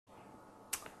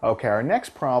Okay, our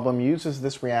next problem uses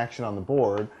this reaction on the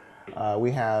board. We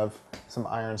have some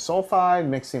iron sulfide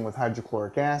mixing with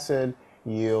hydrochloric acid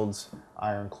yields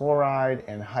iron chloride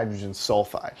and hydrogen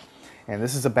sulfide. And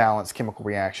this is a balanced chemical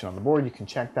reaction on the board. You can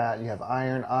check that. You have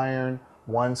iron, iron,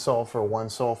 one sulfur,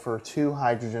 two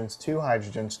hydrogens, two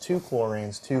hydrogens, two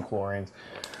chlorines, two chlorines.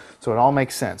 So it all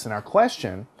makes sense. And our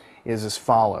question is as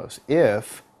follows.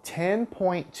 If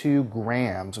 10.2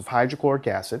 grams of hydrochloric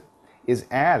acid is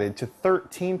added to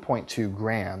 13.2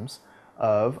 grams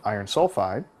of iron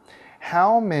sulfide,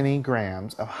 how many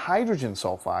grams of hydrogen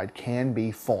sulfide can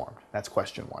be formed? That's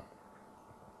question one.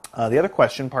 The other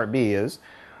question, part B, is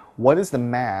what is the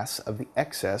mass of the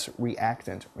excess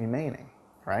reactant remaining,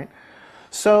 right?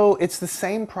 So it's the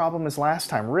same problem as last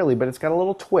time, really, but it's got a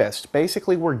little twist.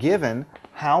 Basically, we're given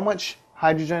how much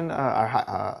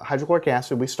hydrochloric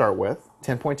acid we start with,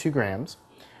 10.2 grams.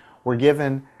 We're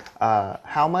given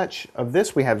how much of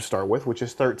this we have to start with, which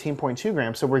is 13.2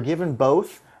 grams. So we're given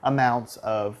both amounts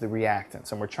of the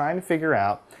reactants, and we're trying to figure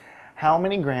out how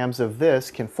many grams of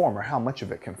this can form, or how much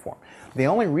of it can form. The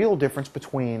only real difference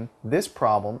between this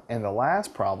problem and the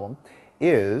last problem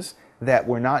is that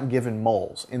we're not given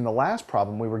moles. In the last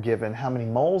problem, we were given how many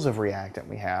moles of reactant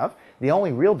we have. The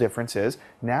only real difference is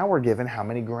now we're given how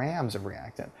many grams of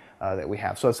reactant that we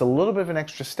have. So it's a little bit of an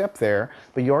extra step there,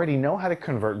 but you already know how to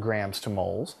convert grams to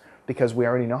moles because we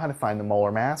already know how to find the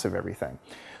molar mass of everything.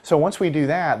 So once we do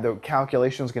that, the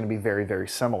calculation is going to be very, very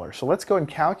similar. So let's go and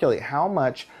calculate how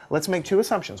much. Let's make two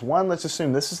assumptions. One, let's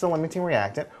assume this is the limiting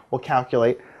reactant. We'll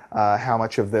calculate how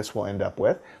much of this we'll end up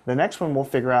with. The next one we'll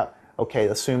figure out, okay,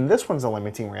 assume this one's a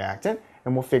limiting reactant,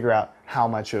 and we'll figure out how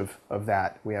much of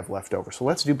that we have left over. So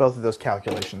let's do both of those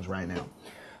calculations right now.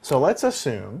 So let's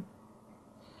assume,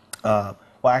 well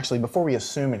actually before we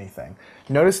assume anything,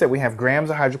 notice that we have grams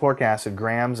of hydrochloric acid,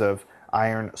 grams of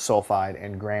iron sulfide,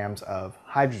 and grams of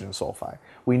hydrogen sulfide.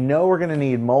 We know we're going to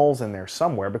need moles in there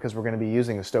somewhere because we're going to be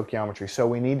using a stoichiometry, so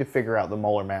we need to figure out the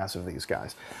molar mass of these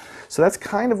guys. So that's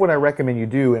kind of what I recommend you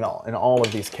do in all of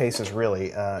these cases, really,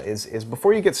 is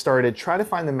before you get started, try to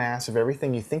find the mass of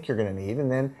everything you think you're going to need,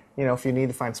 and then, you know, if you need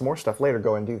to find some more stuff later,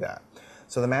 go and do that.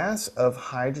 So the mass of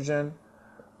hydrogen,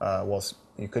 well,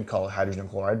 you could call it hydrogen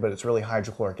chloride, but it's really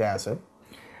hydrochloric acid,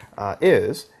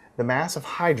 the mass of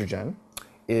hydrogen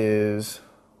is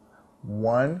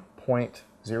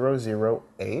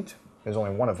 1.008. There's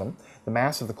only one of them. The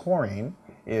mass of the chlorine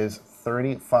is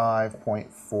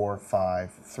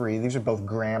 35.453. These are both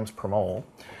grams per mole.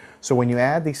 So when you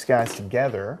add these guys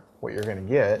together, what you're going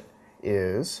to get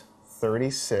is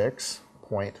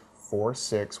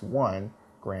 36.461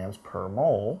 grams per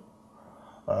mole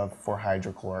for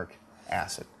hydrochloric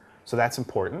acid. So that's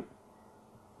important.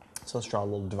 So let's draw a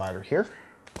little divider here.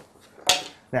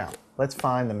 Now, let's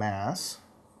find the mass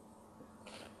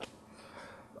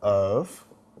of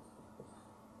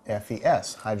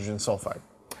FeS, hydrogen sulfide.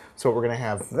 So we're going to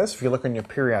have this, if you look on your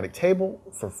periodic table,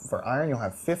 for iron you'll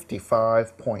have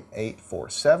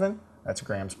 55.847, that's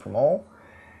grams per mole.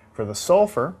 For the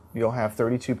sulfur, you'll have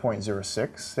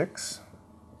 32.066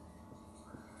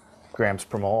 grams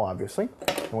per mole, obviously.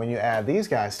 And when you add these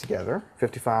guys together,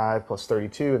 55 plus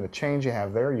 32, and the change you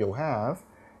have there, you'll have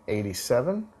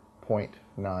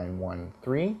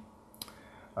 87.913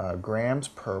 grams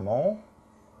per mole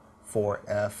for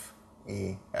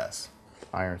FeS,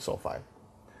 iron sulfide.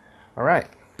 All right,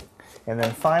 and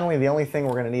then finally, the only thing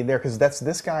we're going to need there, because that's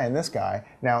this guy and this guy.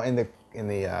 Now, in the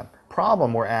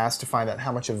problem, we're asked to find out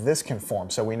how much of this can form.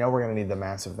 So we know we're going to need the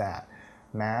mass of that.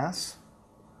 Mass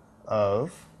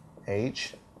of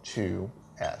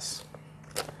H2S.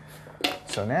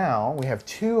 So now we have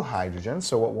two hydrogens.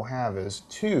 So what we'll have is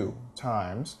 2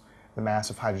 times the mass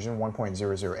of hydrogen,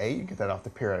 1.008. You get that off the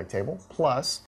periodic table, plus